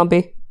actually a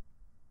zombie.